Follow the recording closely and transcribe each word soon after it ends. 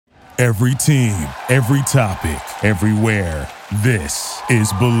Every team, every topic, everywhere. This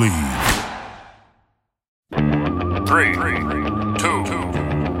is Believe. 3, 2,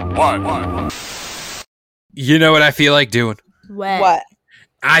 1. You know what I feel like doing? What?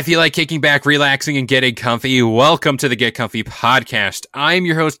 I feel like kicking back, relaxing, and getting comfy. Welcome to the Get Comfy podcast. I'm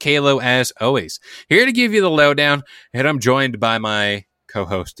your host, Kalo, as always. Here to give you the lowdown, and I'm joined by my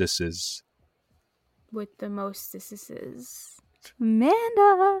co-hostesses. With the mostesses.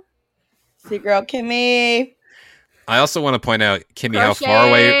 Amanda. See, girl, Kimmy. I also want to point out, Kimmy, how far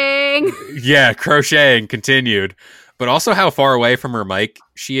away... Yeah, crocheting continued. But also how far away from her mic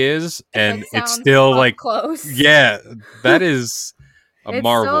she is, and it's still like... close. Yeah, that is a It's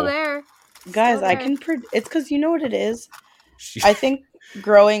marvel. still there. Guys, Still I there. can... It's because you know what it is? I think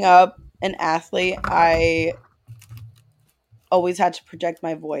growing up an athlete, I always had to project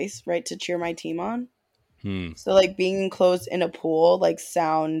my voice, right, to cheer my team on. So, like, being enclosed in a pool, like,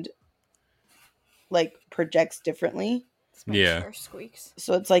 sound... like projects differently. Yeah. Squeaks.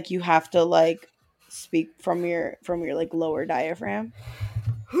 So it's like you have to like speak from your like lower diaphragm.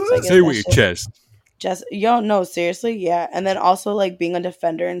 So I guess Say that with your shit- chest. Just no, seriously, yeah. And then also like being a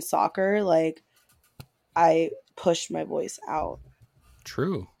defender in soccer, like I pushed my voice out.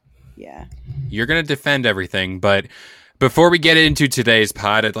 True. Yeah. You're going to defend everything, but before we get into today's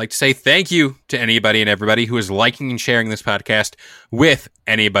pod, I'd like to say thank you to anybody and everybody who is liking and sharing this podcast with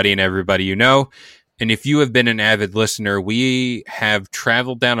anybody and everybody you know. And if you have been an avid listener, we have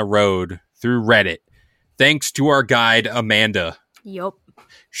traveled down a road through Reddit thanks to our guide, Amanda. Yup.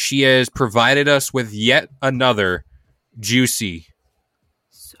 She has provided us with yet another juicy,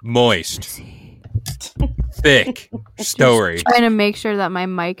 moist, thick story. Trying to make sure that my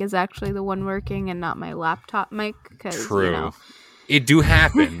mic is actually the one working and not my laptop mic. True. You know. It do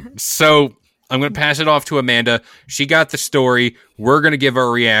happen. So I'm going to pass it off to Amanda. She got the story. We're going to give our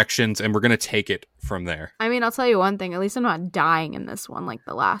reactions, and we're going to take it from there. I mean, I'll tell you one thing. At least I'm not dying in this one like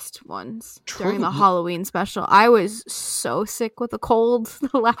the last ones during the True. Halloween special. I was so sick with a cold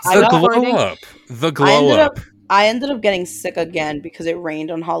the last I The got- glow recording. up. The glow up. I ended up getting sick again because it rained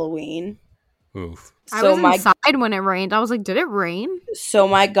on Halloween. Oof. I So was inside when it rained. I was like, did it rain?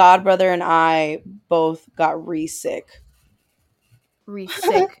 my godbrother and I both got re-sick.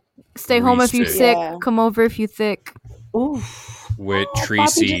 Sick. Stay home if you Re-sick. sick. Yeah. Come over if you thick. Oof. With Bobby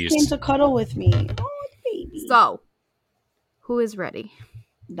Treacy's. just came to cuddle with me. Oh, baby. So, who is ready?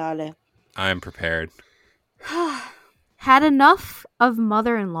 Dale. I'm prepared. Had enough of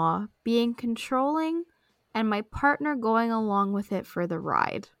mother-in-law being controlling and my partner going along with it for the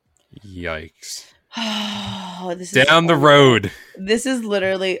ride. Yikes. This is Down the road. This is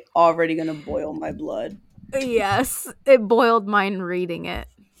literally already gonna boil my blood. Yes, it boiled mine reading it.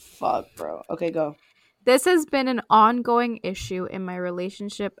 Fuck, bro. Okay, go. This has been an ongoing issue in my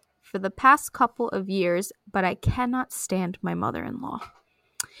relationship for the past couple of years, but I cannot stand my mother-in-law.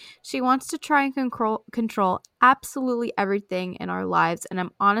 She wants to try and control absolutely everything in our lives, and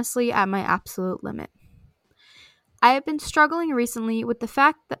I'm honestly at my absolute limit. I have been struggling recently with the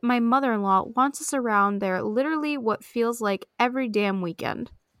fact that my mother-in-law wants us around there literally what feels like every damn weekend.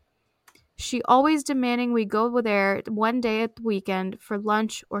 She always demanding we go there one day at the weekend for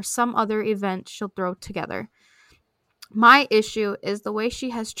lunch or some other event she'll throw together. My issue is the way she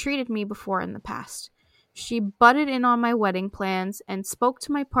has treated me before in the past. She butted in on my wedding plans and spoke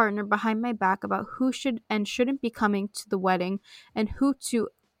to my partner behind my back about who should and shouldn't be coming to the wedding and who to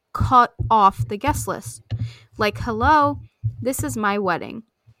cut off the guest list. Like, hello, this is my wedding.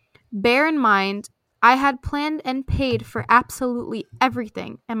 Bear in mind, I had planned and paid for absolutely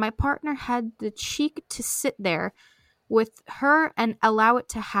everything, and my partner had the cheek to sit there with her and allow it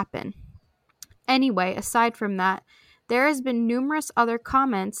to happen. Anyway, aside from that, there has been numerous other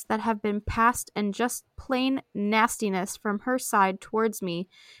comments that have been passed and just plain nastiness from her side towards me,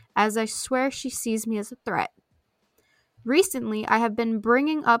 as I swear she sees me as a threat. Recently, I have been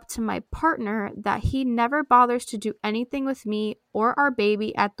bringing up to my partner that he never bothers to do anything with me or our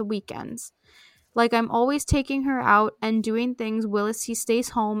baby at the weekends. Like, I'm always taking her out and doing things whilst he stays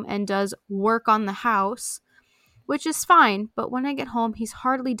home and does work on the house, which is fine, but when I get home, he's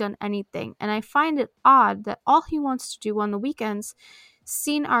hardly done anything, and I find it odd that all he wants to do on the weekends,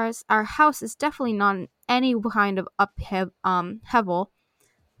 seeing our house is definitely not in any kind of upheaval.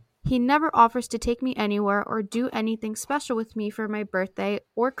 He never offers to take me anywhere or do anything special with me for my birthday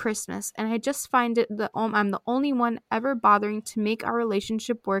or Christmas, and I just find it that I'm the only one ever bothering to make our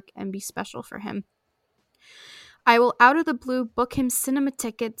relationship work and be special for him. I will out of the blue book him cinema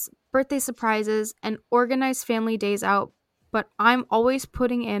tickets, birthday surprises, and organize family days out, but I'm always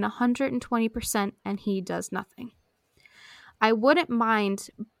putting in 120% and he does nothing. I wouldn't mind,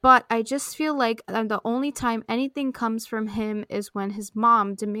 but I just feel like the only time anything comes from him is when his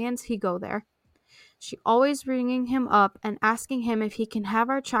mom demands he go there. She always ringing him up and asking him if he can have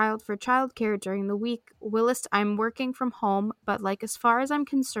our child for childcare during the week. Willis, I'm working from home, but like as far as I'm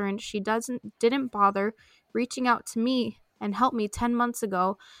concerned, she didn't bother reaching out to me and help me 10 months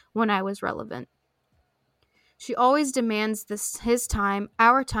ago when I was relevant. She always demands his time,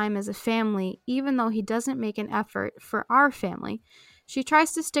 our time as a family, even though he doesn't make an effort for our family. She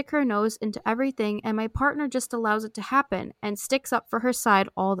tries to stick her nose into everything, and my partner just allows it to happen and sticks up for her side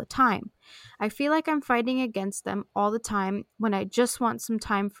all the time. I feel like I'm fighting against them all the time when I just want some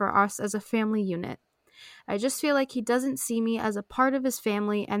time for us as a family unit. I just feel like he doesn't see me as a part of his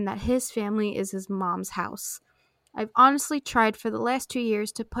family and that his family is his mom's house. I've honestly tried for the last 2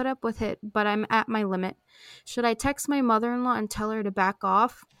 years to put up with it, but I'm at my limit. Should I text my mother-in-law and tell her to back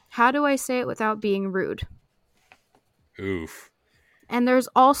off? How do I say it without being rude? Oof. And there's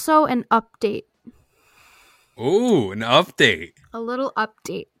also an update. Ooh, an update. A little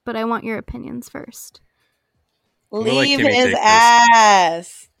update, but I want your opinions first. Leave his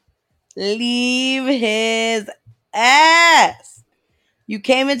ass. Leave his ass. You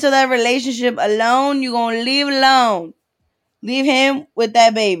came into that relationship alone. You're going to leave alone. Leave him with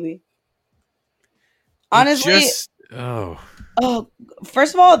that baby. Honestly.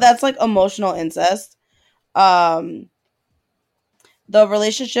 First of all, that's like emotional incest. The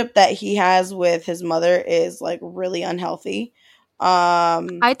relationship that he has with his mother is like really unhealthy.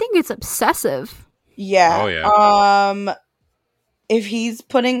 I think it's obsessive. Yeah. Oh, yeah. If he's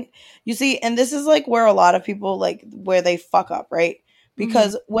putting, you see, and this is like where a lot of people like where they fuck up, right?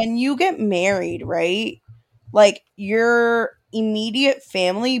 Because when you get married, right, like your immediate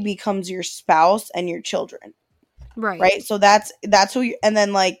family becomes your spouse and your children, right? So that's who you, and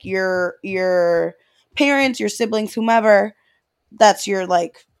then like your parents, your siblings, whomever, that's your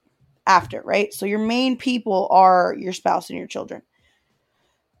like after, right? So your main people are your spouse and your children.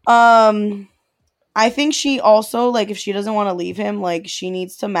 I think she also, like, if she doesn't want to leave him, like, she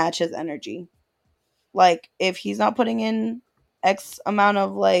needs to match his energy. Like, if he's not putting in X amount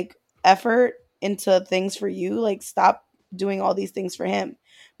of, like, effort into things for you, like, stop doing all these things for him.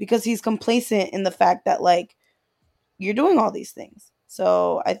 Because he's complacent in the fact that, like, you're doing all these things.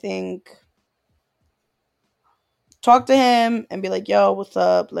 So, I think talk to him and be like, yo, what's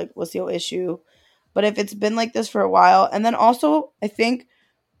up? Like, what's your issue? But if it's been like this for a while, and then also, I think,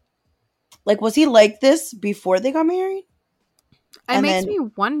 like, was he like this before they got married? It makes me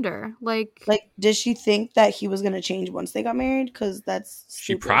wonder. Like, did she think that he was going to change once they got married? Because that's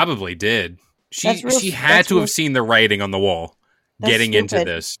stupid. She probably did. She had to have seen the writing on the wall getting into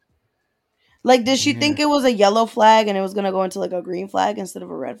this. Like, did she think it was a yellow flag and it was going to go into, like, a green flag instead of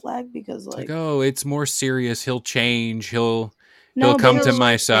a red flag? Because, like oh, it's more serious. He'll change. He'll come to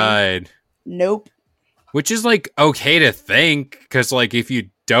my side. Nope. Which is, like, okay to think. Because, like, if you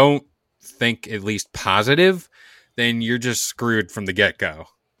don't think at least positive, then you're just screwed from the get-go.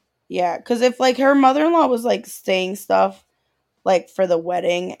 Yeah, because if, like, her mother-in-law was, like, saying stuff, like, for the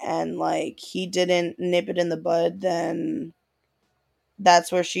wedding and, like, he didn't nip it in the bud, then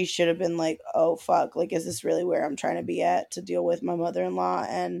that's where she should have been like, oh, fuck, like, is this really where I'm trying to be at to deal with my mother-in-law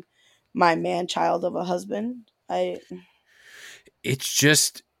and my man-child of a husband? It's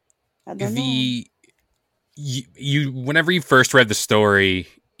just I don't know. You whenever you first read the story,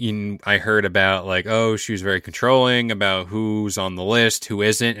 I heard about, like, oh, she was very controlling about who's on the list, who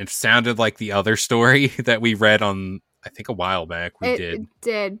isn't. It sounded like the other story that we read on, I think, a while back. It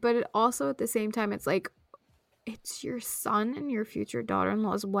did, but it also, at the same time, it's like, it's your son and your future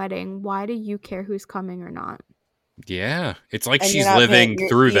daughter-in-law's wedding. Why do you care who's coming or not? Yeah. It's like she's living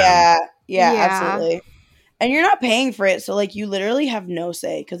through them. Yeah, absolutely. And you're not paying for it, so, like, you literally have no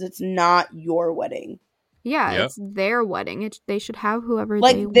say because it's not your wedding. Yeah, It's their wedding. They should have whoever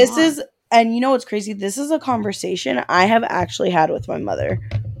like, they want. This is, and you know what's crazy? This is a conversation I have actually had with my mother.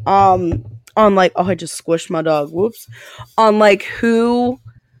 On, like, oh, I just squished my dog. Whoops. On, like, who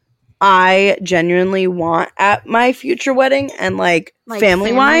I genuinely want at my future wedding and, like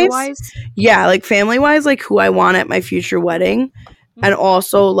family-wise. Yeah, like, family-wise, like, who I want at my future wedding. Mm-hmm. And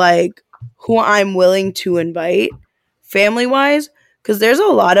also, like, who I'm willing to invite family-wise. Because there's a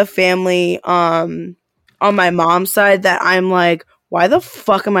lot of family, on my mom's side that I'm like, why the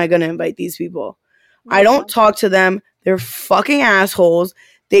fuck am I going to invite these people? Mm-hmm. I don't talk to them. They're fucking assholes.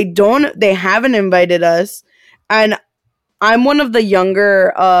 They haven't invited us. And I'm one of the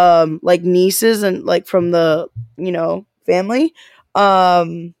younger, like, nieces and, like, from the, family.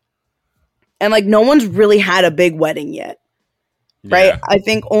 And, like, no one's really had a big wedding yet. Right? Yeah. I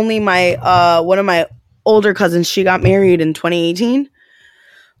think only my, one of my older cousin, she got married in 2018.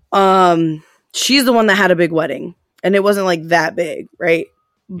 She's the one that had a big wedding, and it wasn't like that big, right?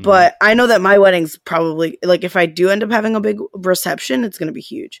 But I know that my wedding's probably like, if I do end up having a big reception, it's gonna be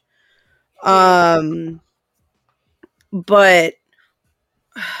huge. But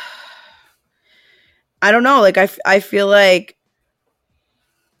I don't know. Like I feel like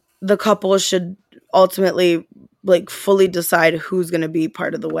the couple should ultimately like fully decide who's gonna be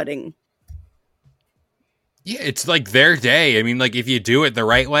part of the wedding. Yeah, it's like their day. I mean, like if you do it the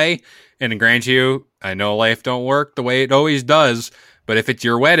right way, and grant you, I know life don't work the way it always does, but if it's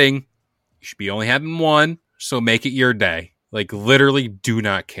your wedding, you should be only having one, so make it your day. Like literally do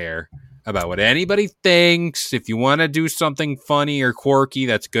not care about what anybody thinks. If you want to do something funny or quirky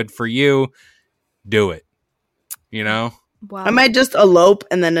that's good for you, do it. You know? Wow. I might just elope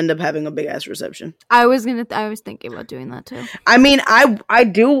and then end up having a big ass reception. I was thinking about doing that too. I mean, I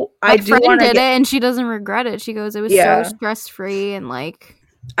do My friend want to did it, and she doesn't regret it. She goes, it was so stress free and like.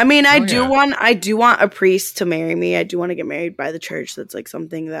 I mean, I do want a priest to marry me. I do want to get married by the church. That's like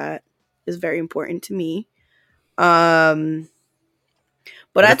something that is very important to me. But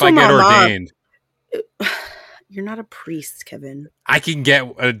I told my mom, you're not a priest, Kevin. I can get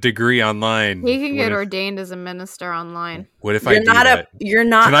a degree online. He can get ordained as a minister online. What if I do that? You're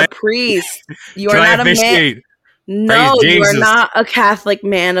not a priest. You are not a man. No, you are not a Catholic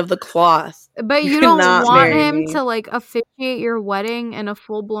man of the cloth. But you don't want him to like officiate your wedding in a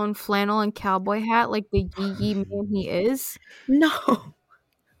full blown flannel and cowboy hat like the yee man he is. No,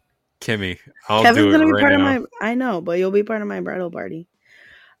 Kimmy, I'll Kevin's do it gonna be right part now. of my. I know, but you'll be part of my bridal party.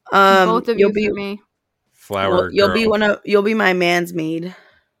 Both of you for me. Flower. You'll be my man's maid.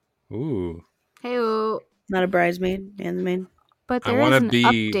 Ooh. Hey-o. Not a bridesmaid, man's maid. But I there want is to an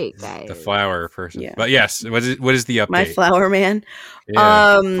be update, guys. the flower person. Yeah. But yes, what is the update? My flower man.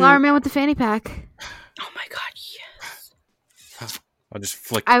 Yeah. Flower man with the fanny pack. Oh my god, yes. I'll just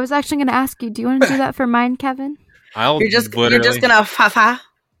flick. I was actually going to ask you, do you want to do that for mine, Kevin? You're just gonna fa-fa?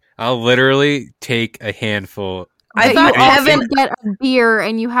 I'll literally take a handful. I thought Kevin get a beer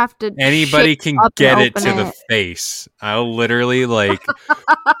and you have to. Anybody can get it to the face. I'll literally like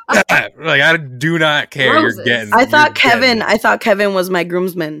I do not care. Roses. You're getting. I thought Kevin was my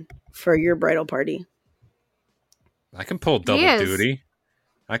groomsman for your bridal party. I can pull double duty.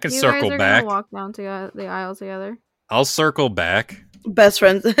 I can you circle guys are back. Gonna walk down to the aisle together. I'll circle back. Best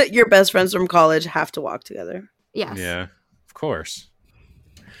friends, your best friends from college have to walk together. Yes. Yeah, of course.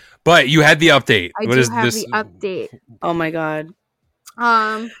 But you had the update. I what do is have this? the update. Oh my god.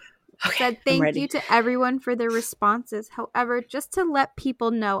 Said thank you to everyone for their responses. However, just to let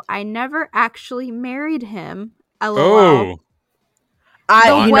people know, I never actually married him. LOL.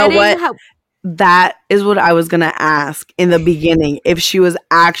 Oh. You know what? That is what I was going to ask in the beginning. If she was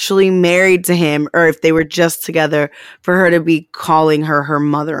actually married to him or if they were just together for her to be calling her her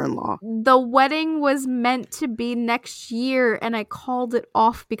mother-in-law. The wedding was meant to be next year and I called it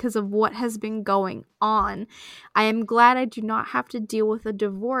off because of what has been going on. I am glad I do not have to deal with a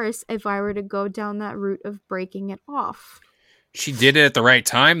divorce if I were to go down that route of breaking it off. She did it at the right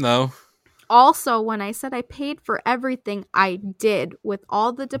time, though. Also, when I said I paid for everything, I did with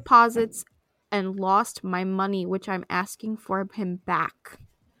all the deposits and lost my money, which I'm asking for him back.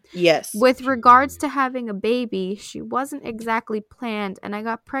 Yes. With regards to having a baby, she wasn't exactly planned, and I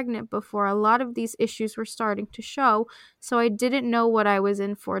got pregnant before a lot of these issues were starting to show, so I didn't know what I was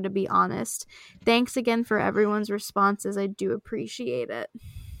in for, to be honest. Thanks again for everyone's responses. I do appreciate it.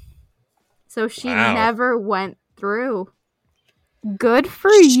 So she never went through. Good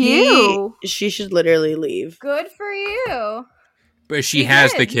for you. She should literally leave. Good for you. But she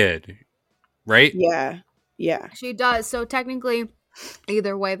has the kid, right? Yeah. She does. So technically,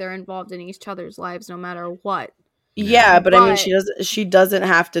 either way, they're involved in each other's lives, no matter what. Yeah, but I mean, she doesn't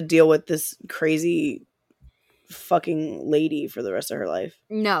have to deal with this crazy fucking lady for the rest of her life.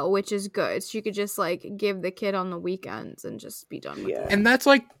 No, which is good. She could just like give the kid on the weekends and just be done with it. And that's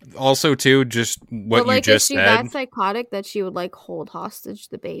like also too just what you just said. Is she that psychotic that she would like hold hostage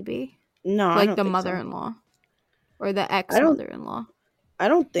the baby? No, like I don't the mother-in-law or the ex-mother-in-law. I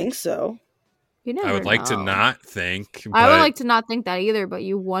don't think so. You never I would like to not think. I would like to not think that either, but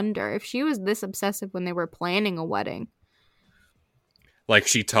you wonder if she was this obsessive when they were planning a wedding. Like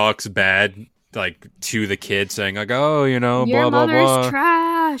she talks bad like to the kid saying like, oh, you know, your blah, blah, blah. Your mother's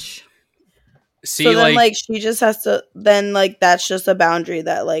trash. See, so then like she just has to, then like that's just a boundary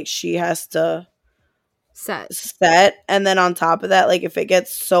that like she has to set. And then on top of that, like if it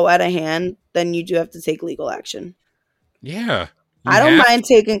gets so out of hand, then you do have to take legal action. Yeah. I don't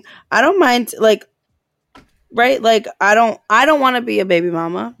mind like right? Like I don't want to be a baby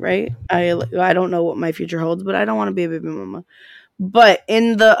mama, right? I don't know what my future holds, but I don't want to be a baby mama. But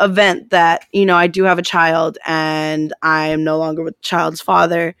in the event that, you know, I do have a child and I am no longer with the child's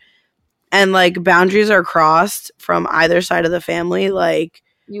father and like boundaries are crossed from either side of the family, like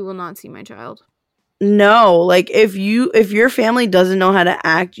You will not see my child. no, like if your family doesn't know how to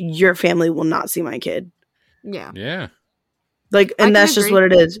act, your family will not see my kid. Yeah. Yeah. Like, and that's just what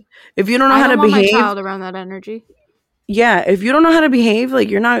it is. If you don't know I how don't to want behave, my child around that energy. yeah, if you don't know how to behave, like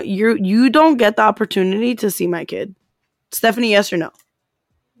you don't get the opportunity to see my kid. Stephanie, yes or no?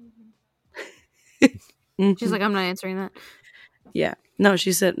 She's like, I'm not answering that. Yeah. No,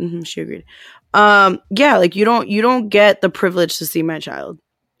 she said she agreed. Yeah, like you don't get the privilege to see my child.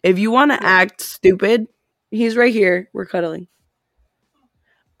 If you want to act stupid, he's right here. We're cuddling.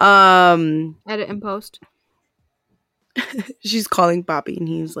 Edit and post. She's calling Poppy and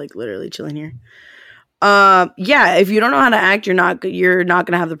he's like literally chilling here. Yeah, if you don't know how to act, you're not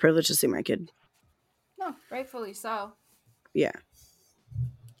gonna have the privilege to see my kid. No, rightfully so. Yeah.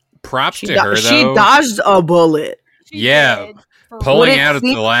 Props to her, though. She dodged a bullet. Yeah. Pulling out at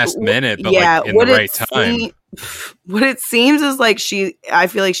the last minute, but like in the right time. What it seems is like I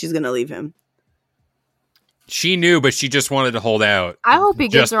feel like she's gonna leave him. She knew, but she just wanted to hold out. I hope he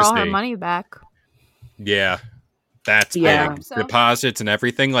gives her all her money back. Yeah. That's big. So. Deposits and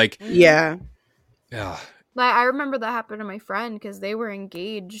everything. Like, yeah. Ugh. Like, I remember that happened to my friend because they were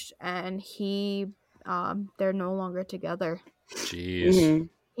engaged and they're no longer together. Jeez. Mm-hmm.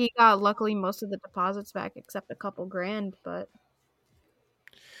 He got luckily most of the deposits back except a couple grand, but.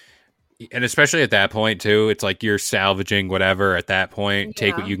 And especially at that point too, it's like you're salvaging whatever at that point.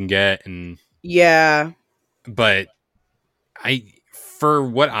 Take what you can get, and yeah. But for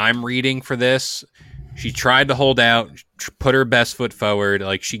what I'm reading for this, she tried to hold out, put her best foot forward.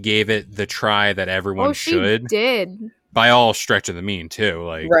 Like she gave it the try that everyone should. She did. By all stretch of the mean too.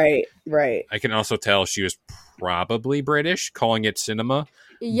 Like right. I can also tell she was probably British, calling it cinema.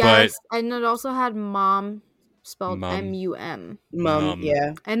 Yes, and it also had mom spelled M-U-M. Mum,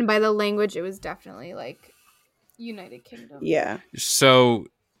 yeah. And by the language, it was definitely like United Kingdom. Yeah. So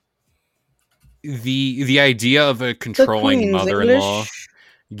the idea of a controlling mother-in-law, English.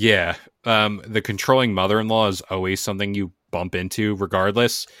 Yeah, the controlling mother-in-law is always something you bump into,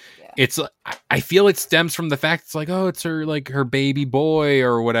 regardless. Yeah. It's I feel it stems from the fact it's like, oh, it's her baby boy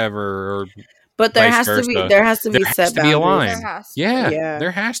or whatever, or but there has to be set boundaries. A line. Yeah,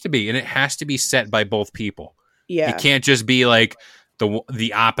 there has to be, and it has to be set by both people. Yeah, it can't just be like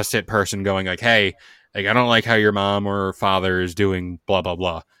the opposite person going like, hey, like I don't like how your mom or father is doing blah blah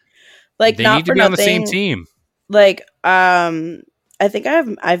blah. Like they need to be on the same team. Like I think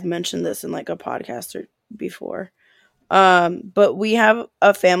I've mentioned this in like a podcast or before. But we have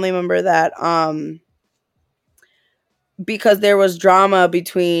a family member that because there was drama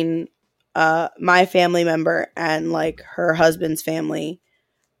between my family member and like her husband's family,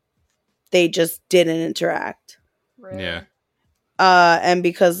 they just didn't interact. Really? Yeah. And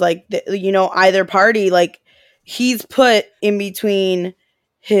because like either party, like he's put in between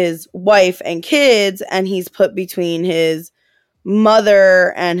his wife and kids, and he's put between his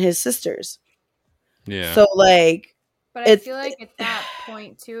mother and his sisters. Yeah. So like, but I feel like at that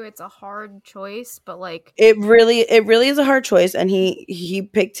point too, it's a hard choice. But like, it really is a hard choice, and he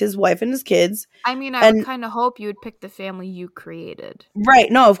picked his wife and his kids. I mean, I would kind of hope you would pick the family you created.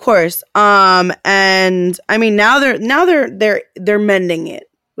 Right? No, of course. And I mean, now they're mending it,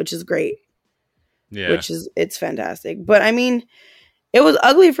 which is great. Yeah. It's fantastic. But I mean, it was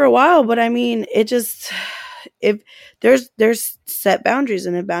ugly for a while. But I mean, it just if there's set boundaries,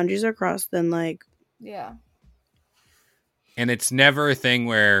 and if boundaries are crossed, then like yeah. And it's never a thing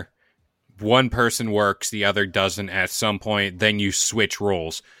where one person works, the other doesn't at some point, then you switch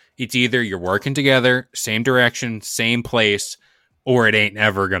roles. It's either you're working together, same direction, same place, or it ain't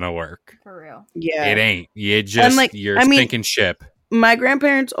ever going to work. For real. Yeah. It ain't. You're sinking ship. My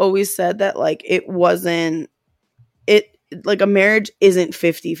grandparents always said that like like a marriage isn't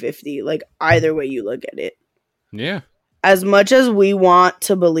 50-50, like either way you look at it. Yeah. As much as we want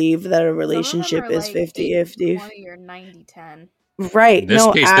to believe that a relationship is like 50-50 or 90-10. right? In this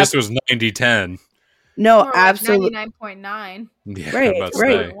case, this was 90-10. No, or absolutely, like 99.9. Yeah, right,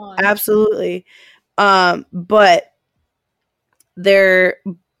 absolutely. But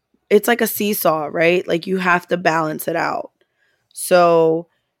it's like a seesaw, right? Like you have to balance it out. So,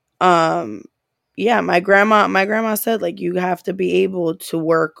 yeah, my grandma said like you have to be able to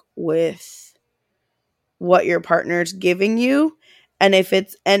work with what your partner's giving you, and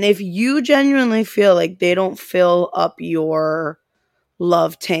if you genuinely feel like they don't fill up your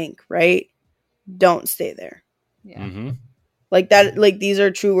love tank, right, don't stay there. Yeah. Mm-hmm. Like that. Like these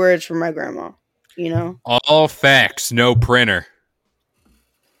are true words from my grandma. You know, All facts, no printer.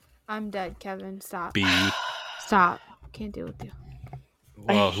 I'm dead, Kevin. Stop. B. Stop. Can't deal with you.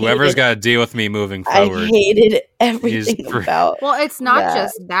 Well, whoever's got to deal with me moving forward. I hated everything is about. Well, it's not that.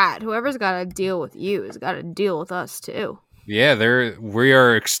 just that. Whoever's got to deal with you has got to deal with us too. Yeah, we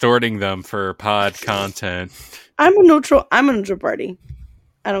are extorting them for pod content. I'm a neutral party.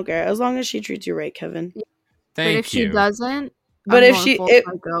 I don't care as long as she treats you right, Kevin. Thank but if you. she doesn't, But I'm if going she, full if,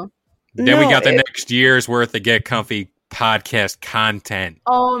 psycho. Then we got the next year's worth of Get Comfy podcast content.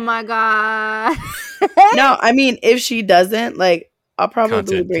 Oh my god. no, I mean if she doesn't, like I'll probably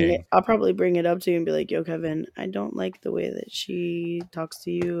Content bring king. it. I'll probably bring it up to you and be like, "Yo, Kevin, I don't like the way that she talks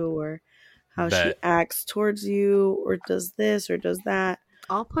to you, or how she Bet. acts towards you, or does this or does that."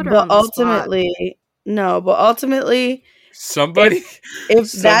 I'll put her But on the ultimately, no. But ultimately, Somebody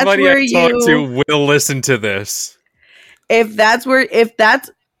if that's somebody where I talk you to will listen to this. if that's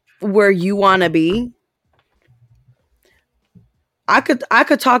where you want to be, I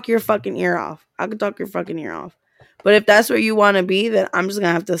could talk your fucking ear off. I could talk your fucking ear off. But if that's where you want to be, then I'm just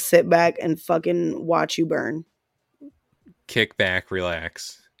gonna have to sit back and fucking watch you burn. Kick back,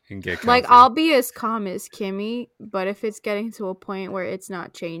 relax, and get comfy. Like, I'll be as calm as Kimmy, but if it's getting to a point where it's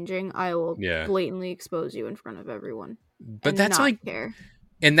not changing, I will blatantly expose you in front of everyone. But that's not like, care.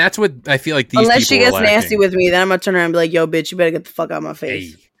 and that's what I feel like these Unless she people gets are nasty lacking. with me, then I'm gonna turn around and be like, "Yo, bitch, you better get the fuck out of my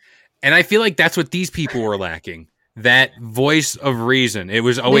face." Hey. And I feel like that's what these people were lacking. That voice of reason. It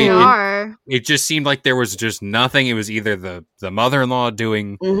was always it just seemed like there was just nothing. It was either the mother-in-law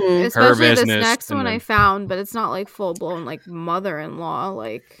doing Mm-hmm. Especially business, this next and one then- I found, but it's not like full blown like mother-in-law.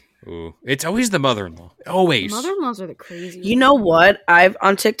 Like, Ooh. It's always the mother-in-law. Always. mother-in-laws are the crazy. You know what?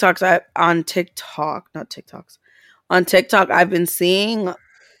 On TikTok, I've been seeing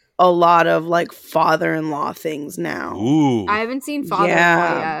a lot of like father-in-law things now. Ooh. I haven't seen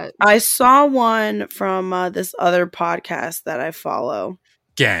father-in-law yet. I saw one from this other podcast that I follow.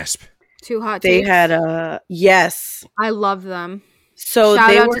 Gasp. Too Hot They Takes. had yes. I love them. So Shout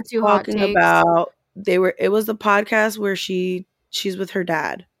they out were to Too Hot talking Takes. about it was the podcast where she's with her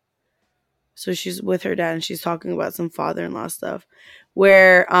dad. So she's with her dad and she's talking about some father-in-law stuff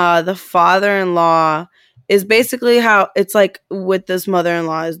where the father-in-law is basically how it's like what this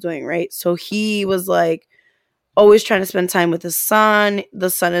mother-in-law is doing, right? So he was like always trying to spend time with his son. The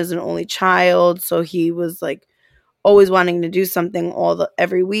son is an only child, so he was like always wanting to do something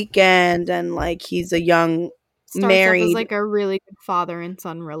every weekend, and like he's a young Starts married off as like a really good father and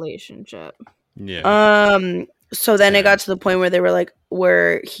son relationship. Yeah. So then it got to the point where they were like,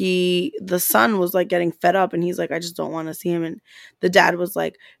 where the son was like getting fed up and he's like, I just don't want to see him. And the dad was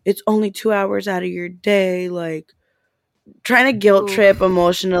like, it's only 2 hours out of your day. Like trying to guilt trip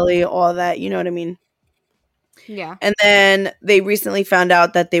emotionally, all that. You know what I mean? Yeah. And then they recently found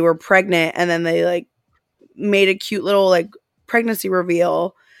out that they were pregnant and then they like made a cute little like pregnancy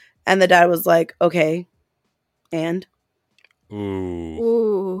reveal. And the dad was like, okay. And?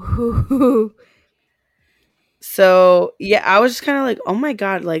 Ooh. So yeah, I was just kind of like, oh my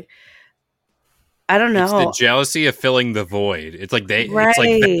God, like, I don't know. It's the jealousy of filling the void. It's like it's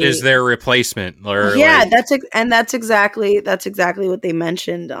like that is their replacement. Or yeah, like, that's exactly what they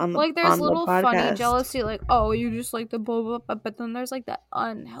mentioned on the like there's on the little podcast. funny jealousy, like, oh, you just like the blah, blah, blah, but then there's like that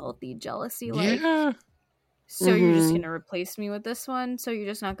unhealthy jealousy, like, so you're just gonna replace me with this one, so you're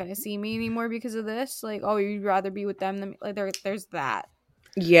just not gonna see me anymore because of this, like, oh, you'd rather be with them than like there's that.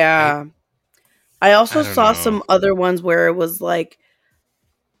 Yeah, I also saw some other ones where it was like,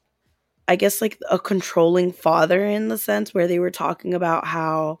 I guess like a controlling father in the sense where they were talking about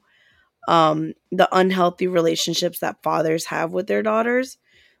how the unhealthy relationships that fathers have with their daughters,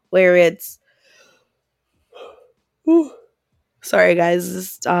 where it's sorry guys,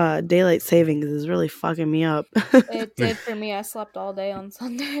 this daylight savings is really fucking me up. It did for me. I slept all day on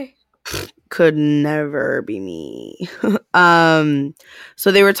Sunday. Could never be me.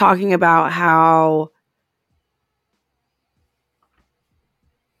 So they were talking about how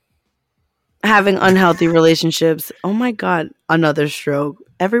having unhealthy relationships. Oh my God, another stroke.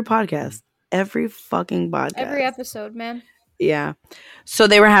 Every podcast, every fucking podcast, Every episode, man. Yeah. So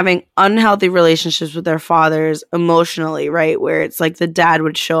they were having unhealthy relationships with their fathers emotionally, right? Where it's like the dad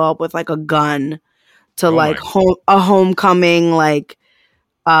would show up with like a gun to like a homecoming like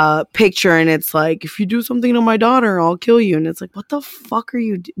picture, and it's like, if you do something to my daughter, I'll kill you. And it's like, what the fuck are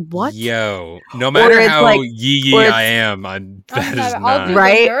you what? Yo, no matter how like, yee I am, that is I'll not do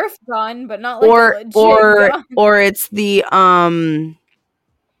right. The Nerf gun, but not like a legit gun. Or it's the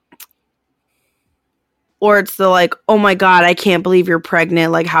or it's the like, oh my God, I can't believe you're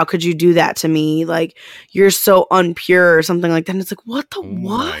pregnant. Like, how could you do that to me? Like, you're so unpure or something like that. And it's like, what the what?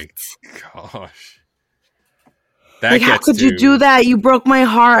 My gosh. That like, how could you do that? You broke my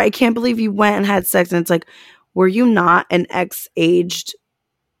heart. I can't believe you went and had sex. And it's like, were you not an ex-aged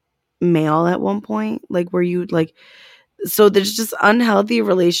male at one point? Like, were you like, so there's just unhealthy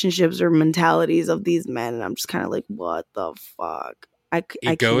relationships or mentalities of these men. And I'm just kind of like, what the fuck?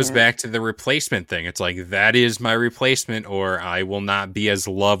 It goes back to the replacement thing. It's like, that is my replacement, or I will not be as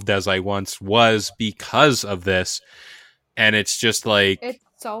loved as I once was because of this. And it's just like, it's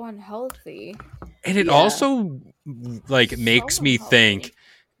so unhealthy. And it also like makes me think,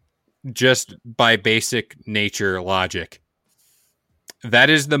 just by basic nature logic, that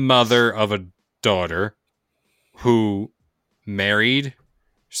is the mother of a daughter who married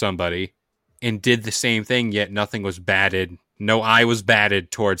somebody and did the same thing, yet nothing was batted. No eye was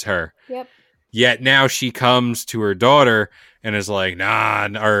batted towards her. Yep. Yet now she comes to her daughter and is like, nah,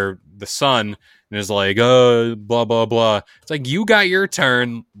 or the son, and is like, blah, blah, blah. It's like, you got your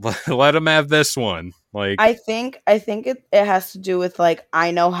turn. Let him have this one. Like, I think it has to do with like, I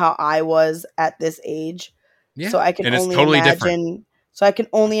know how I was at this age. Yeah. So I can and only it's totally imagine. Different. So I can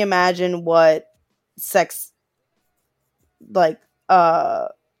only imagine what sex, like,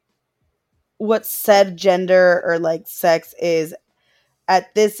 what said gender or like sex is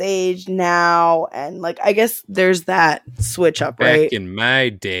at this age now. And like, I guess there's that switch up, right? Back in my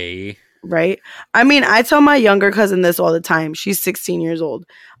day. Right. I mean, I tell my younger cousin this all the time. She's 16 years old.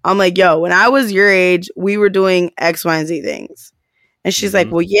 I'm like, yo, when I was your age, we were doing X, Y, and Z things. And she's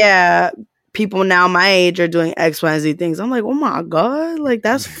like, well, yeah, people now my age are doing X, Y, and Z things. I'm like, oh my God, like,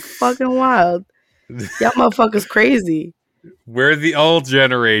 that's fucking wild. Y'all motherfuckers crazy. We're the old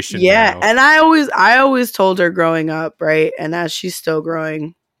generation. Yeah. Now. And I always told her growing up, right? And as she's still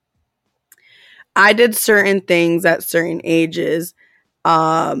growing, I did certain things at certain ages.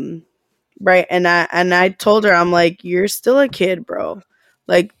 Right. And I told her, I'm like, you're still a kid, bro.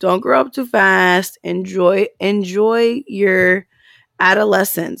 Like, don't grow up too fast. Enjoy your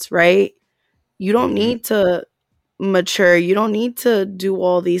adolescence, right? You don't need to mature. You don't need to do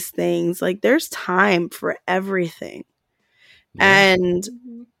all these things. Like, there's time for everything. Yeah. And,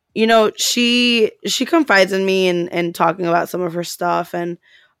 you know, she confides in me and talking about some of her stuff. And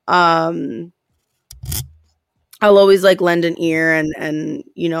I'll always like lend an ear and,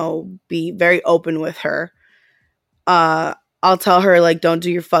 you know, be very open with her. I'll tell her like, don't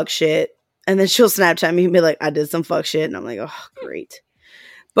do your fuck shit. And then she'll Snapchat me and be like, I did some fuck shit. And I'm like, oh, great.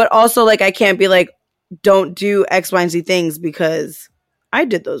 But also like, I can't be like, don't do X, Y, and Z things because I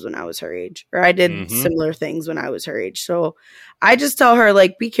did those when I was her age, or I did similar things when I was her age. So I just tell her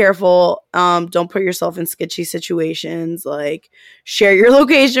like, be careful. Don't put yourself in sketchy situations. Like, share your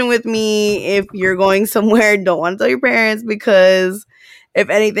location with me. If you're going somewhere, don't want to tell your parents, because if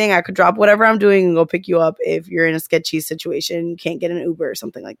anything, I could drop whatever I'm doing and go pick you up if you're in a sketchy situation, you can't get an Uber or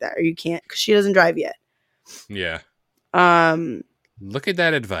something like that, or you can't, because she doesn't drive yet. Yeah. Look at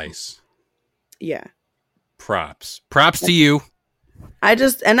that advice. Yeah. Props to you. I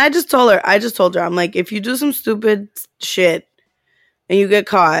just told her, I'm like, if you do some stupid shit and you get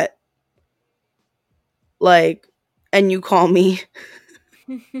caught, like, and you call me,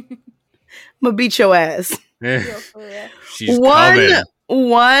 I'm gonna beat your ass. She's coming.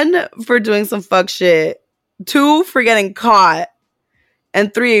 One, for doing some fuck shit. 2, for getting caught.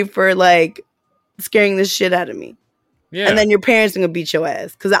 And 3, for like scaring the shit out of me. Yeah. And then your parents are gonna beat your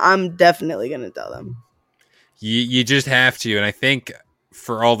ass, because I'm definitely gonna tell them. You just have to, and I think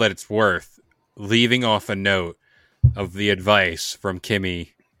for all that it's worth, leaving off a note of the advice from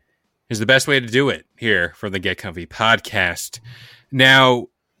Kimmy is the best way to do it here from the Get Comfy podcast. Now,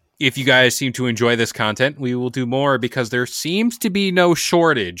 if you guys seem to enjoy this content, we will do more, because there seems to be no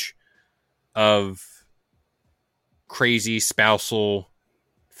shortage of crazy spousal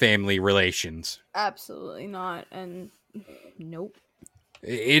family relations. Absolutely not. And nope.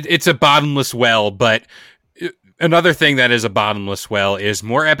 It's a bottomless well, but another thing that is a bottomless well is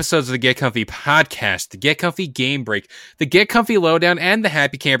more episodes of the Get Comfy podcast, the Get Comfy Game Break, the Get Comfy Lowdown, and the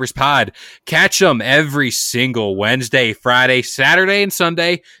Happy Campers Pod. Catch them every single Wednesday, Friday, Saturday, and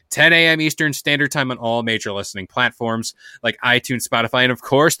Sunday, 10 a.m. Eastern Standard Time on all major listening platforms like iTunes, Spotify, and of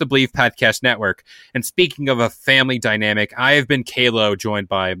course the Believe Podcast Network. And speaking of a family dynamic, I have been Kalo, joined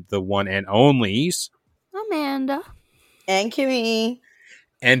by the one and onlys Amanda and Kimmy.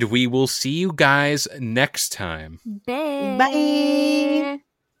 And we will see you guys next time. Bye. Bye.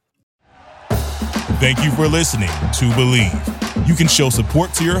 Thank you for listening to Believe. You can show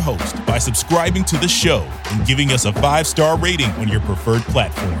support to your host by subscribing to the show and giving us a 5-star rating on your preferred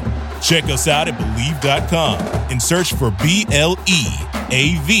platform. Check us out at Believe.com and search for BLEAV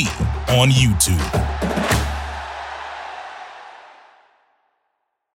on YouTube.